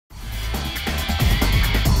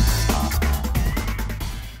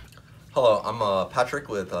Hello, I'm Patrick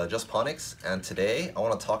with Aquaponics, and today I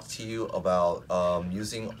want to talk to you about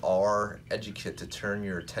using our Edu Kit to turn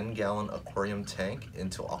your 10-gallon aquarium tank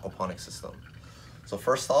into aquaponics system. So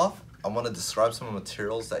first off, I want to describe some of the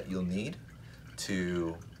materials that you'll need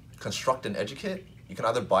to construct an Edu Kit. You can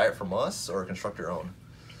either buy it from us or construct your own.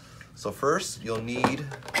 So first, you'll need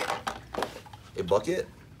a bucket.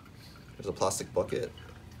 There's a plastic bucket.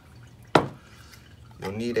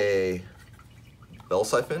 You'll need a bell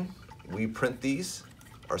siphon. We print these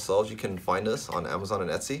ourselves. You can find us on Amazon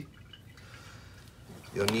and Etsy.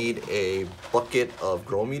 You'll need a bucket of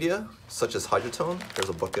grow media, such as hydrotone. There's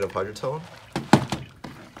a bucket of hydrotone.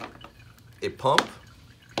 A pump,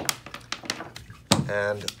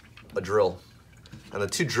 and a drill. And the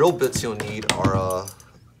two drill bits you'll need are a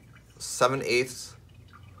 7/8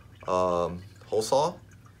 hole saw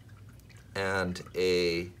and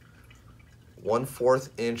a 1/4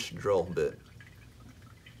 inch drill bit.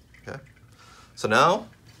 Okay, so now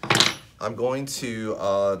I'm going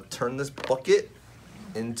to turn this bucket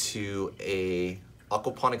into a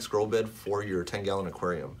aquaponics grow bed for your 10-gallon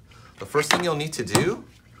aquarium. The first thing you'll need to do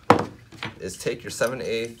is take your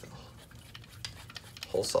 7/8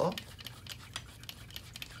 hole saw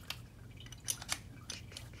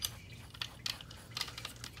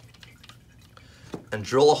and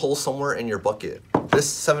drill a hole somewhere in your bucket. This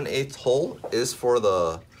 7/8 hole is for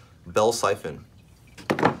the bell siphon.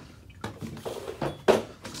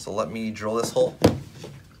 So let me drill this hole.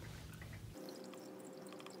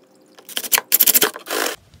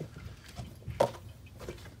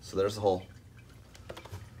 So there's the hole.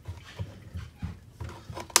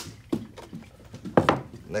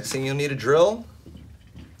 Next thing you'll need to drill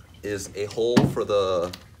is a hole for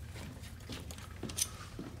the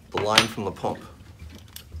line from the pump.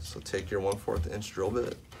 So take your 1/4 inch drill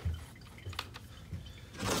bit,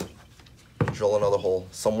 drill another hole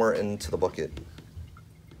somewhere into the bucket.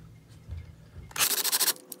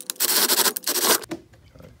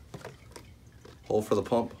 Hole for the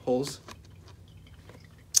pump hose.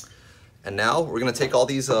 And now we're gonna take all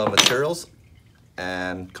these materials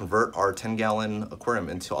and convert our 10-gallon aquarium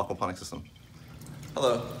into aquaponics system.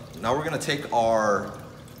 Hello, now we're gonna take our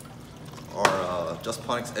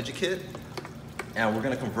Aquaponics Edu Kit and we're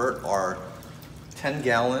gonna convert our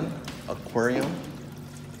 10-gallon aquarium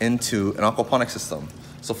into an aquaponics system.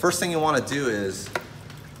 So first thing you wanna do is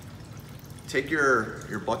take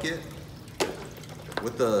your bucket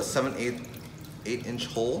with the 7/8 inch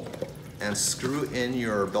hole and screw in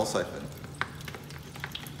your bell siphon.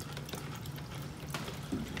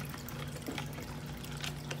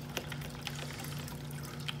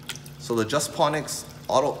 So the Aquaponics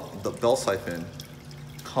the bell siphon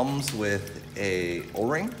comes with a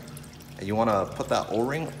O-ring, and you want to put that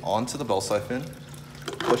O-ring onto the bell siphon,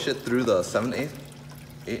 push it through the 7/8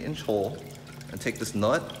 inch hole, and take this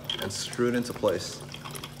nut and screw it into place.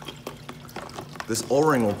 This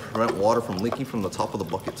O-ring will prevent water from leaking from the top of the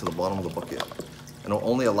bucket to the bottom of the bucket, and will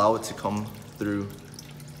only allow it to come through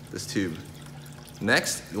this tube.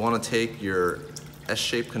 Next, you want to take your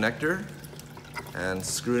S-shaped connector and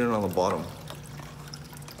screw it in on the bottom.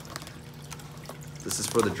 This is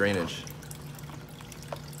for the drainage.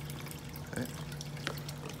 Okay.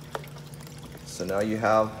 So now you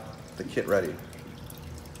have the kit ready.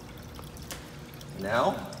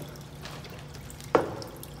 Now,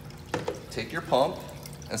 take your pump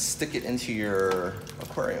and stick it into your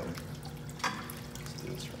aquarium. Let's do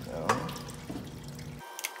this right now.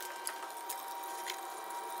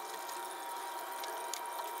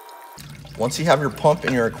 Once you have your pump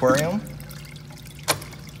in your aquarium,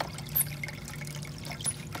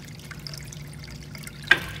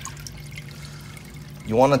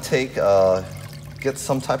 you want to get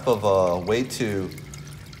some type of way to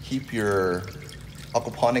keep your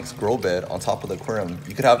aquaponics grow bed on top of the aquarium.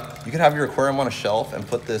 You could have your aquarium on a shelf and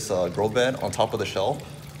put this grow bed on top of the shelf,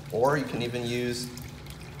 or you can even use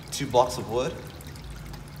 2 blocks of wood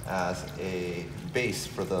as a base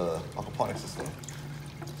for the aquaponics system.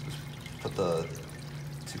 Put the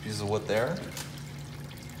 2 pieces of wood there.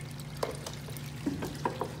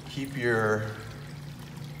 Keep your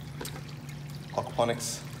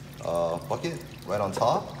aquaponics bucket right on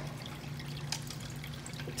top.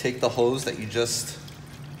 Take the hose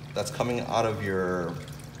that's coming out of your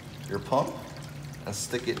pump and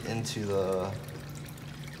stick it into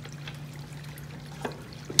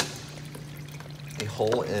a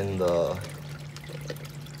hole in the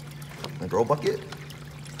grow bucket.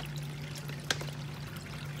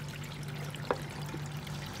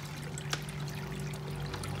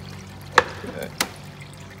 Okay.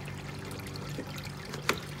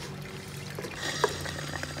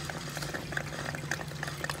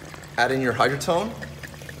 add in your hydrotone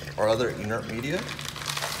or other inert media.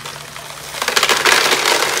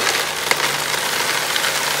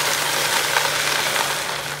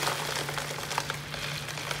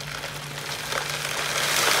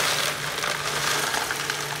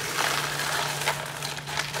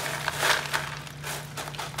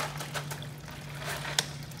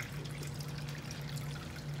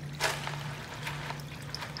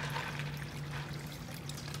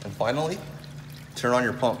 And finally, turn on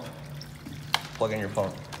your pump. Plug in your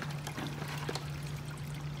pump.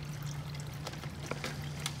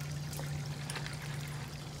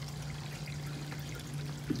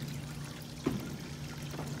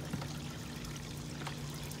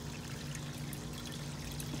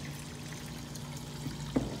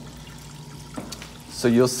 So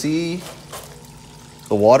you'll see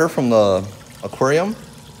the water from the aquarium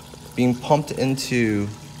being pumped into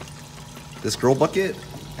this grow bucket,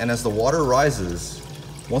 and as the water rises,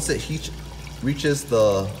 once it reaches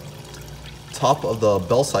the top of the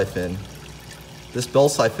bell siphon, this bell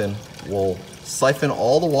siphon will siphon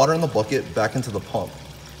all the water in the bucket back into the pump.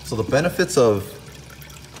 So the benefits of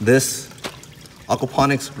this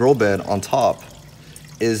Aquaponics Grow Bed on top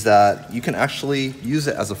is that you can actually use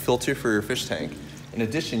it as a filter for your fish tank. In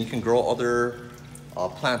addition, you can grow other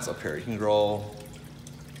plants up here. You can grow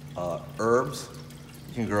herbs,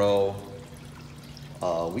 you can grow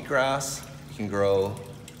wheatgrass, you can grow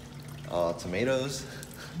tomatoes.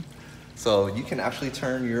 So you can actually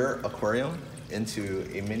turn your aquarium into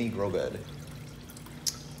a mini grow bed.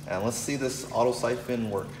 And let's see this auto siphon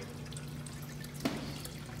work.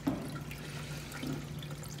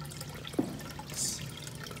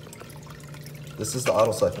 This is the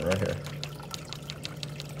auto siphon right here.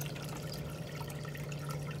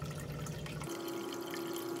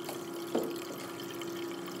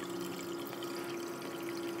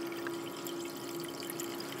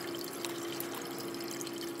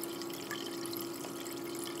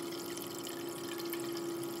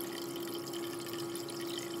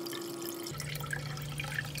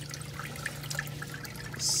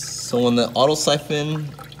 So when the auto siphon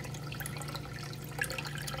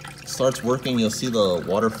starts working, you'll see the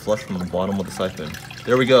water flush from the bottom of the siphon.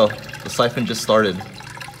 There we go, the siphon just started.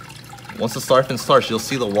 Once the siphon starts, you'll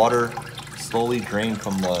see the water slowly drain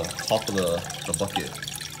from the top of the bucket.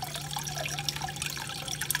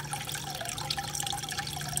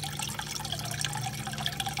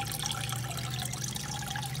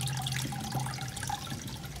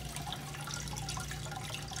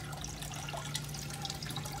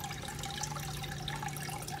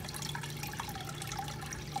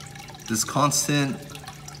 This constant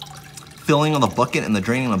filling of the bucket and the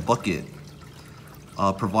draining of the bucket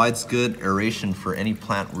provides good aeration for any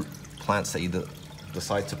plants that you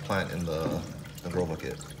decide to plant in the grow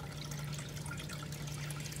bucket.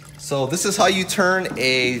 So this is how you turn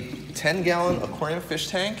a 10-gallon aquarium fish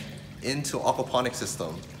tank into an aquaponics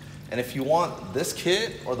system. And if you want this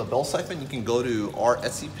kit or the bell siphon, you can go to our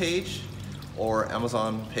Etsy page or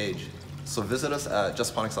Amazon page. So visit us at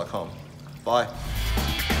justponics.com. Bye.